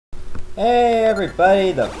Hey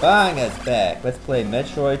everybody, the Bang is back. Let's play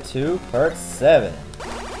Metroid 2 Part 7.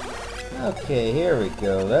 Okay, here we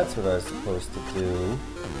go. That's what I was supposed to do.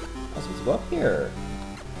 I was supposed to go up here.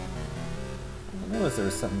 I noticed there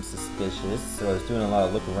was something suspicious, so I was doing a lot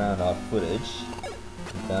of look around off footage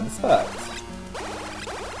and found the spot.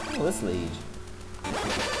 Oh, this lead.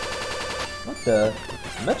 What the?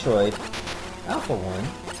 Metroid? Alpha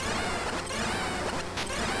 1?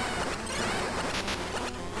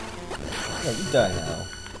 Yeah, you die now.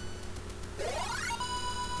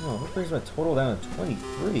 Oh, that brings my total down to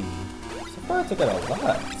 23. So far I took out a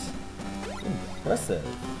lot. Impressive.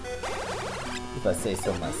 If I say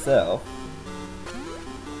so myself.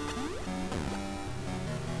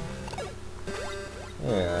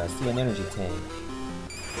 There, I see an energy tank.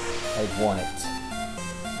 I want it.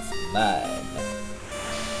 It's mine.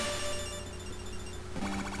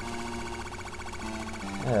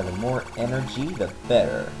 Yeah, the more energy, the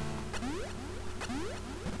better.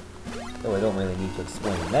 Though I don't really need to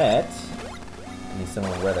explain that. I mean,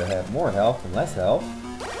 someone would rather have more health than less health.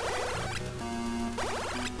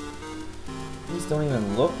 These don't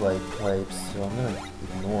even look like pipes, so I'm gonna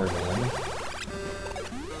ignore them.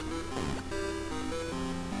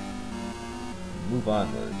 Move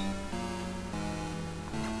onward.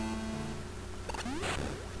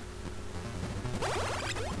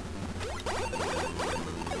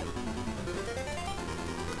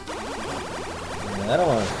 I don't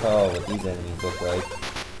want to call what these enemies look like.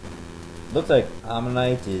 Looks like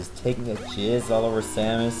Ammonite is taking a jizz all over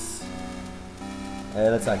Samus.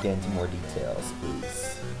 Let's not get into more details,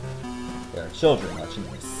 please. There are children watching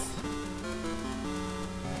this.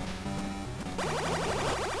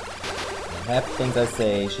 And half the things I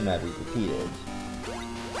say should not be repeated.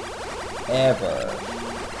 Ever.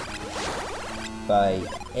 By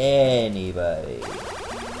anybody.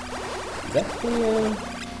 Is that clear?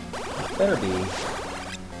 It better be.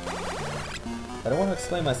 I don't want to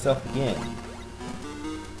explain myself again.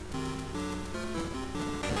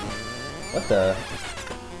 What the?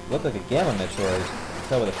 Look like a Gamma Metroid.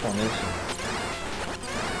 Tell by the formation.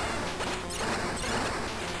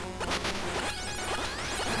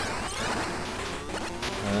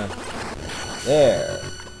 There.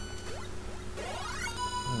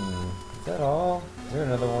 Is that all? Is there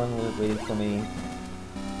another one waiting for me?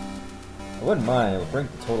 I wouldn't mind. It would bring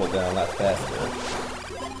the total down a lot faster.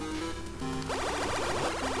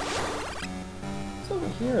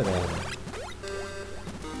 Here then.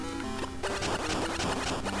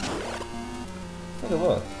 Take a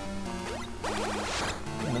look.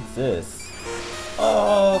 What's this?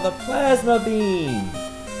 Oh, the plasma beam!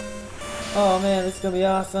 Oh man, this is gonna be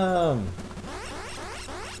awesome!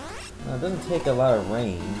 It doesn't take a lot of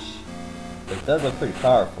range, but it does look pretty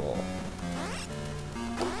powerful.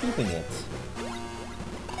 I'm keeping it. I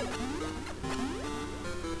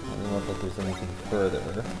don't look like there's anything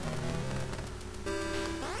further.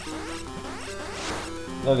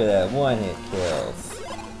 Look at that, one hit kills.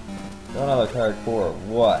 Don't I look hardcore?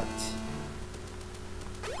 What?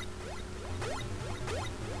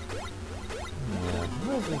 Yeah,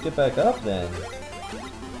 might as well get back up then.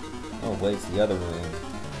 Oh wait, it's the other room.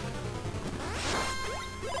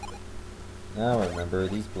 Now I remember,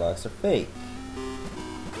 these blocks are fake.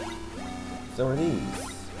 So are these.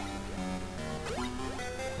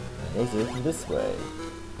 And exit from this way.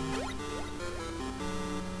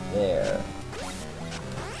 There.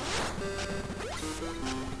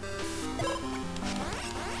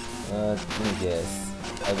 Let me guess.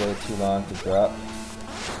 I waited too long to drop.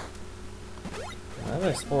 I'm gonna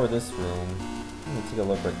explore this room. I'm gonna take a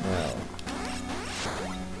look right now.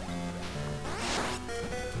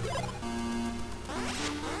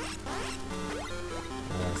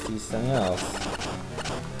 And I see something else.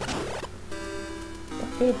 What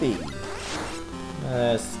could it be?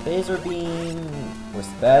 Spazer beam, or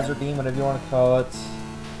spazzer beam, whatever you want to call it.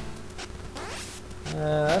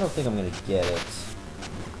 I don't think I'm gonna get it.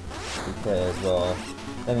 Because, well,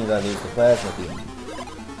 that means I lose the plasma beam.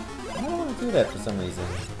 I don't want to do that for some reason.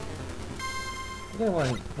 I think I want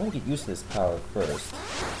to get used to this power first.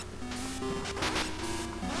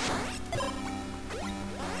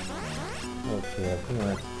 Okay, I think I'm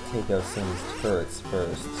going to take out some of these turrets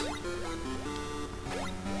first.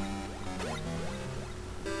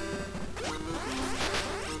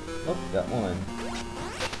 Oh, got one.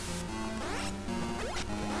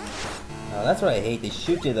 Oh, that's what I hate. They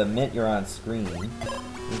shoot you the minute you're on screen.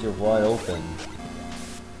 Means you're wide open.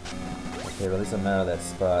 Okay, well, at least I'm out of that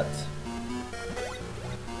spot.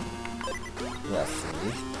 Yeah,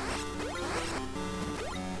 see?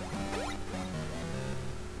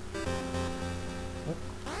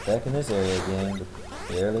 Back in this area again.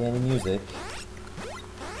 Barely any music.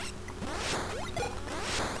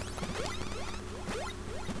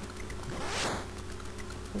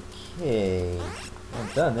 Okay, I'm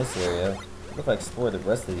done this area. What if I explore the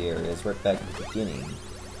rest of the areas right back at the beginning?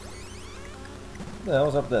 What the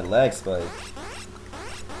hell's up with that lag spike?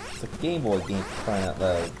 It's a Game Boy game for crying out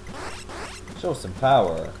loud. Show some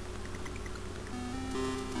power.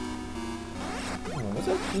 Oh, was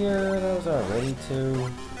it here that was already too?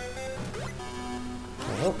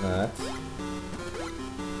 I hope not.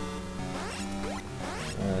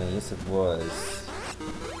 Yes it was.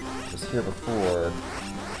 It was here before.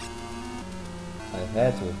 I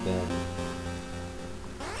had to have been.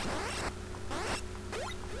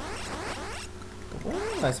 But where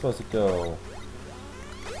am I supposed to go?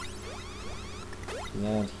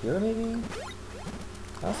 Beyond here, maybe?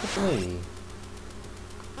 Possibly.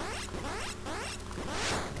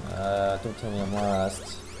 Don't tell me I'm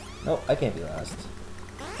lost. Nope, I can't be lost.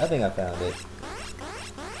 I think I found it.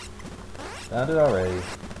 Found it already.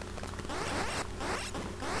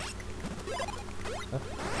 Oh,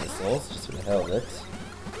 missiles, just for the hell of it.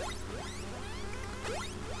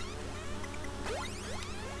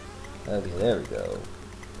 Okay, there we go.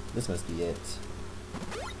 This must be it.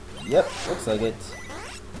 Yep, looks like it.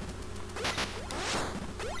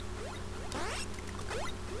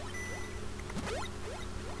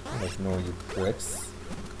 I'll ignore you pricks.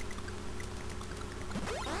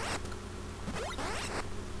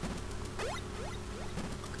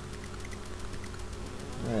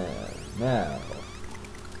 Now,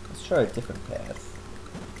 let's try a different path.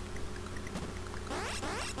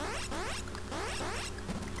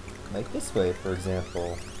 Like this way, for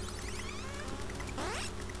example.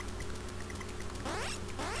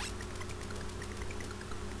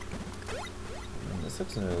 This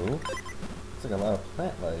looks new. Looks like a lot of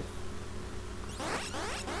plant life.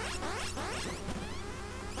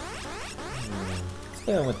 Let's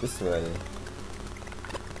get on with this way.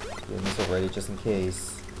 Getting this already just in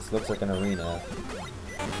case. This looks like an arena.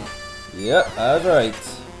 Yep, I was right.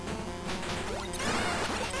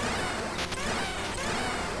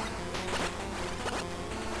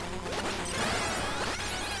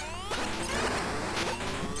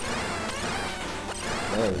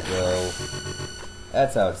 There we go.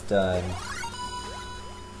 That's how it's done.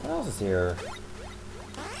 What else is here?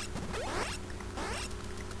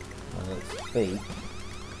 Oh, it's fake.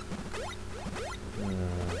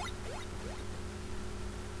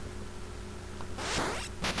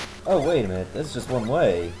 Oh, wait a minute. This is just one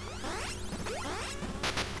way.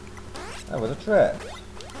 That was a trap.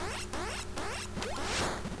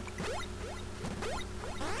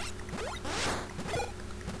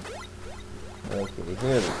 Okay, here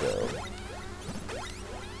we go.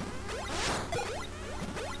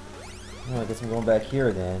 Oh, I guess I'm going back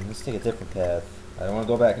here then. Let's take a different path. I don't want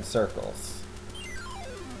to go back in circles.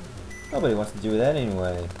 Nobody wants to do that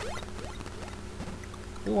anyway.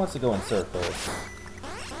 Who wants to go in circles?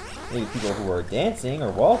 Maybe people who are dancing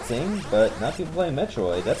or waltzing, but not people playing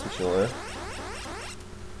Metroid, that's for sure.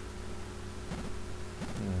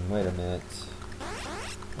 Wait a minute.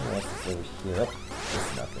 What else is over here? Oh,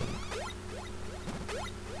 there's nothing.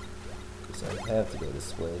 Guess I have to go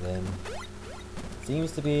this way then.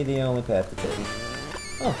 Seems to be the only path to take.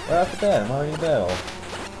 Oh, right off the bat, I'm already in battle.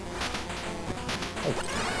 Oh,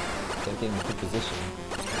 gotta get in a good position.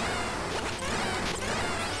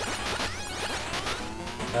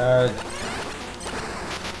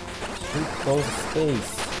 Shoot close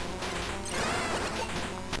space.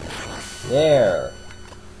 There.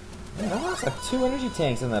 Man, I lost like 2 energy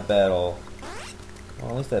tanks in that battle.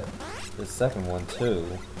 Well, at least that the second one too.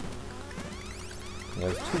 Yeah,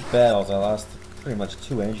 there's 2 battles. I lost pretty much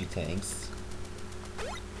 2 energy tanks.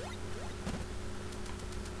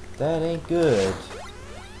 That ain't good.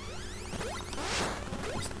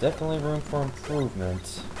 There's definitely room for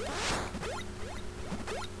improvement.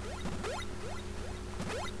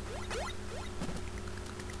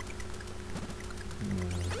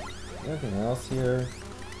 Anything else here?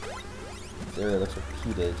 This area looks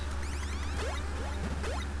repeated.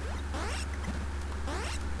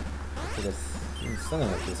 I think I've seen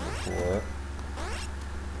something like this before.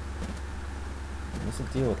 What's the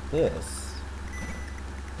deal with this?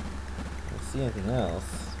 I don't see anything else.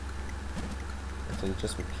 Looks like it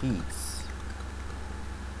just repeats.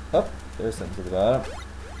 Oh, there's something to the bottom.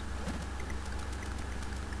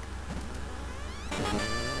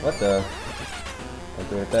 What the? A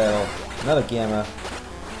great battle. Another Gamma.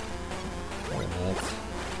 Wait a minute.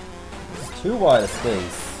 This is too wide a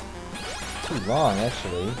space. Too long,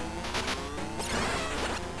 actually.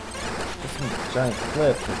 Just some giant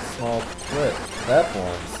cliff with small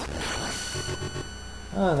platforms.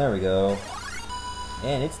 Oh, there we go.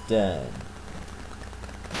 And it's done.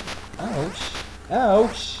 Ouch.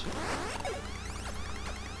 Ouch!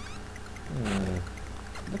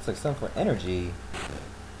 Looks like something for energy.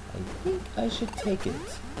 I think I should take it.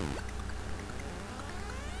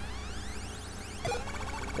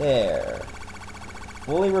 There.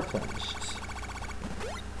 Fully replenished.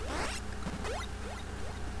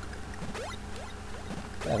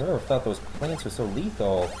 God, I never thought those plants were so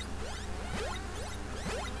lethal.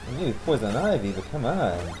 Maybe poison ivy, but come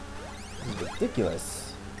on. This is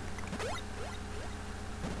ridiculous.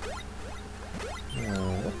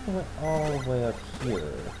 What went all the way up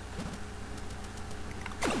here?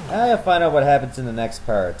 I'll find out what happens in the next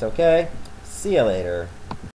part, okay? See you later.